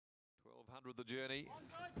500 the journey.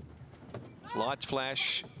 Lights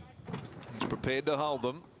flash. He's prepared to hold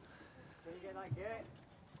them.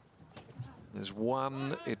 There's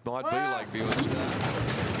one, it might be Lakeview and Star.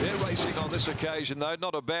 They're racing on this occasion, though.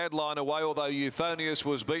 Not a bad line away, although Euphonious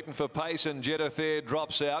was beaten for pace and Jedaffair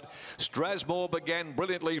drops out. Strasmore began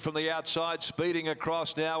brilliantly from the outside, speeding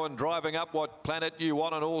across now and driving up What Planet You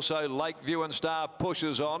Want, and also Lakeview and Star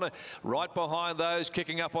pushes on. Right behind those,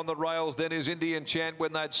 kicking up on the rails, then is Indian Chant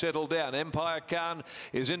when they'd settled down. Empire Khan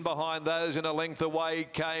is in behind those, and a length away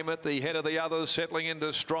came at the head of the others, settling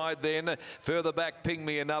into stride then. Further back, Ping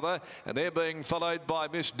Me Another, and they're being followed by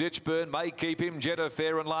Miss Ditchburn. May keep him,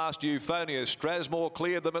 Jedaffair and last Euphonious. Strasmore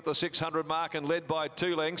cleared them at the 600 mark and led by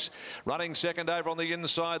 2 lengths. Running second over on the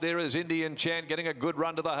inside there is Indian Chant, getting a good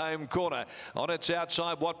run to the home corner. On its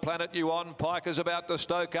outside, What Planet You On. Pike is about to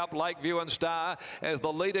stoke up Lakeview and Star as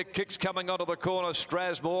the leader kicks coming onto the corner.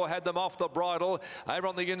 Strasmore had them off the bridle. Over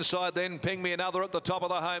on the inside then, Ping Me Another at the top of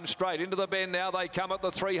the home straight. Into the bend now, they come at the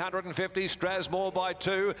 350. Strasmore by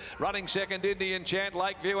 2. Running second, Indian Chant.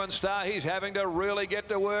 Lakeview and Star, he's having to really get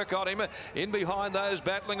to work on him. In behind those,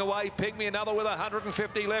 battling away, Ping Me Another with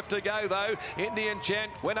 150 left to go though. Indian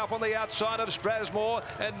Chant went up on the outside of Strasmore,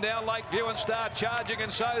 and now Lakeview and Star charging,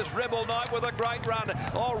 and so is Rebel Knight with a great run.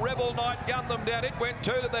 Oh, Rebel Knight gunned them down. It went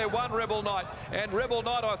 2 to their 1, Rebel Knight. And Rebel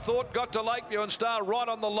Knight, I thought, got to Lakeview and Star right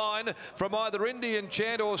on the line from either Indian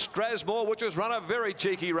Chant or Strasmore, which has run a very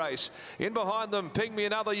cheeky race. In behind them, Ping Me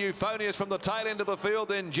Another, Euphonious from the tail end of the field,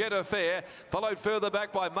 then Jedaffair, followed further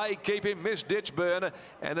back by May Keep Him, Miss Ditchburn,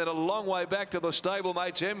 and then a long way back to the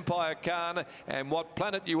stablemates Empire Khan, and What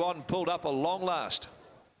Planet You On pulled up a long last.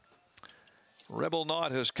 Rebel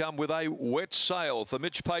Knight has come with a wet sail for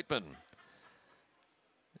Mitch Pateman.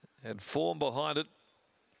 Had form behind it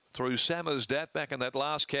through Sammersdat back in that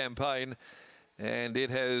last campaign, and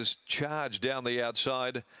it has charged down the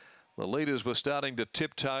outside. The leaders were starting to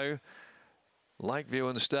tiptoe. Lakeview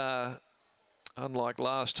and Star, unlike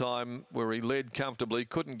last time where he led comfortably,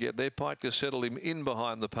 couldn't get there. Pike just settled him in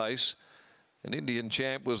behind the pace. And Indian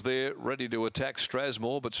Champ was there ready to attack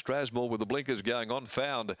Strasmore, but Strasmore, with the blinkers going on,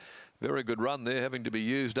 found very good run there, having to be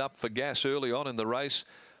used up for gas early on in the race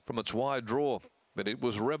from its wide draw. But it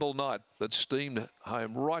was Rebel Knight that steamed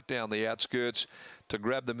home right down the outskirts to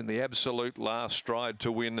grab them in the absolute last stride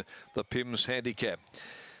to win the PIMS handicap.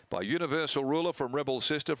 By Universal Ruler from Rebel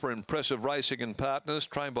Sister for Impressive Racing and Partners,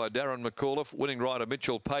 trained by Darren McAuliffe, winning rider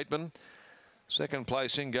Mitchell Pateman. Second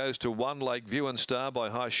placing goes to 1 Lakeview and Star by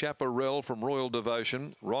High Chaparral from Royal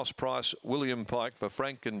Devotion, Ross Price, William Pike for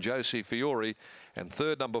Frank and Josie Fiore, and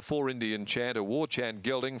third number 4 Indian Chant, a War Chant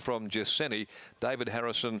gelding from Jeseni, David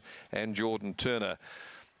Harrison and Jordan Turner.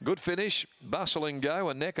 Good finish, bustling go,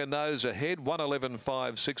 a neck and nose ahead,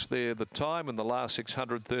 1:11.56 there the time, and the last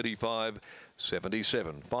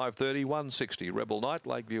 635.77. 5:30, 160. Rebel Knight,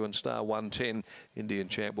 Lakeview and Star 110. Indian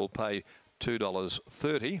Chant will pay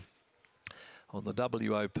 $2.30. On the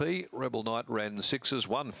WOP, Rebel Knight ran 6s,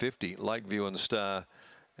 150. Lakeview and Star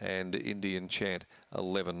and Indian Chant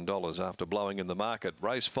 $11 after blowing in the market.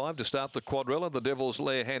 Race 5 to start the quadrilla. The Devil's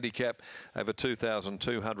Lair handicap over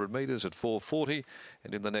 2,200 metres at 4:40,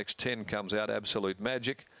 and in the next 10 comes out Absolute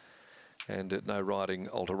Magic. And no riding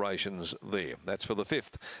alterations there. That's for the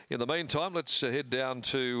 5th. In the meantime, let's head down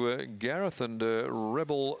to Gareth and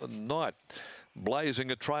Rebel Knight.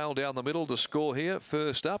 Blazing a trail down the middle to score here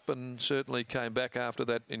first up, and certainly came back after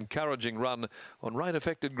that encouraging run on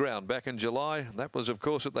rain-affected ground back in July. That was, of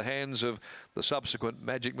course, at the hands of the subsequent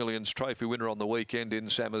Magic Millions Trophy winner on the weekend in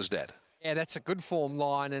Sammersdat. Yeah, that's a good form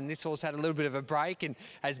line, and this horse had a little bit of a break, and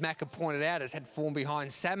as Macca pointed out, has had form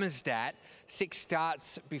behind Sammersdat. 6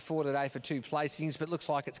 starts before today for 2 placings, but looks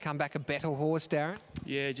like it's come back a better horse, Darren.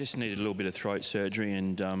 Yeah, just needed a little bit of throat surgery,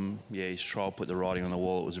 and yeah, his trial put the writing on the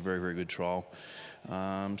wall. It was a very, very good trial.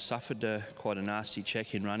 Suffered quite a nasty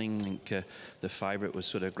check in running. I think the favourite was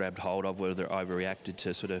sort of grabbed hold of, whether overreacted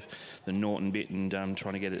to sort of the Norton bit and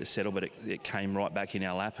trying to get it to settle, but it came right back in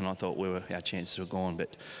our lap, and I thought our chances were gone.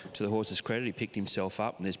 But to the horse's credit, he picked himself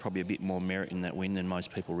up, and there's probably a bit more merit in that win than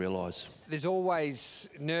most people realise. There's always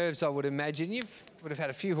nerves, I would imagine. You would have had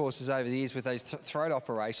a few horses over the years with those throat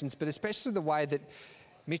operations, but especially the way that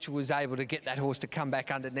Mitchell was able to get that horse to come back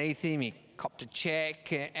underneath him. He copped a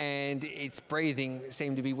check, and its breathing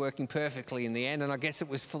seemed to be working perfectly in the end, and I guess it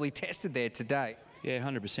was fully tested there today. Yeah,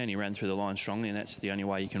 100%. He ran through the line strongly, and that's the only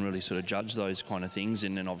way you can really sort of judge those kind of things.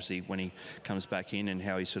 And then obviously when he comes back in and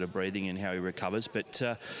how he's sort of breathing and how he recovers. But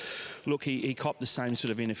look, he copped the same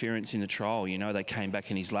sort of interference in the trial. You know, they came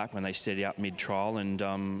back in his lap when they set out mid-trial, and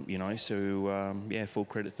you know, so yeah, full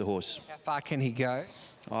credit to the horse. How far can he go?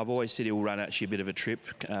 I've always said he'll run actually a bit of a trip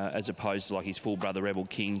as opposed to like his full brother Rebel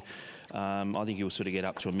King. I think he'll sort of get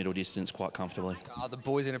up to a middle distance quite comfortably. Oh, the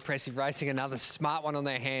boys in Impressive Racing, another smart one on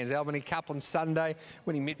their hands. Albany Cup on Sunday,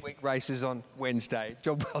 winning midweek races on Wednesday.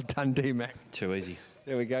 Job well done, D-Mac. Too easy.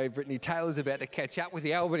 There we go. Brittany Taylor's about to catch up with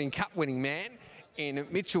the Albany Cup winning man in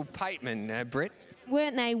Mitchell Pateman. Brett?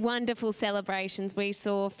 Weren't they wonderful celebrations we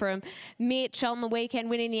saw from Mitch on the weekend,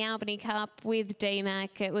 winning the Albany Cup with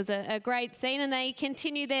D-Mac? It was a great scene, and they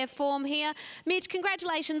continue their form here. Mitch,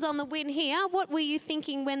 congratulations on the win here. What were you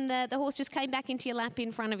thinking when the horse just came back into your lap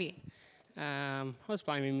in front of you? I was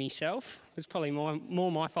blaming myself. It was probably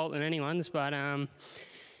more my fault than anyone's, but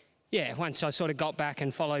yeah, once I sort of got back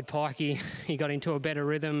and followed Pikey, he got into a better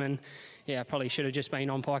rhythm, and yeah, I probably should have just been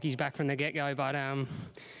on Pikey's back from the get-go, but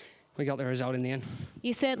we got the result in the end.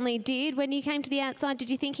 You certainly did. When you came to the outside, did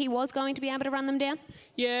you think he was going to be able to run them down?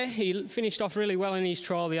 Yeah, he finished off really well in his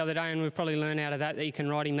trial the other day, and we've probably learned out of that you can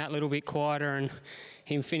ride him that little bit quieter and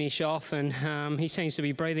him finish off, and he seems to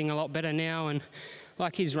be breathing a lot better now, and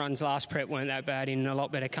like his runs last prep weren't that bad, in a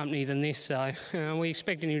lot better company than this, so we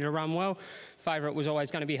expected him to run well. Favourite was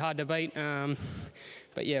always going to be hard to beat.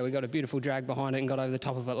 But yeah, we got a beautiful drag behind it and got over the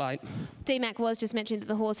top of it late. D-Mac was just mentioned that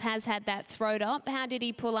the horse has had that throat up. How did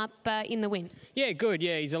he pull up in the wind? Yeah, good.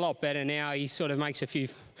 Yeah, he's a lot better now. He sort of makes a few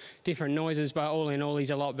different noises, but all in all, he's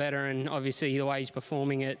a lot better. And obviously, the way he's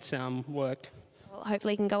performing, it's worked. Well,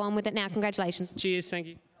 hopefully, he can go on with it now. Congratulations. Cheers. Thank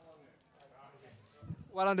you.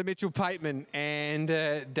 Well done to Mitchell Pateman and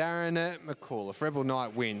Darren McAuliffe. Rebel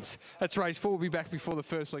Knight wins. That's race 4. We'll be back before the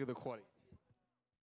first leg of the quaddie.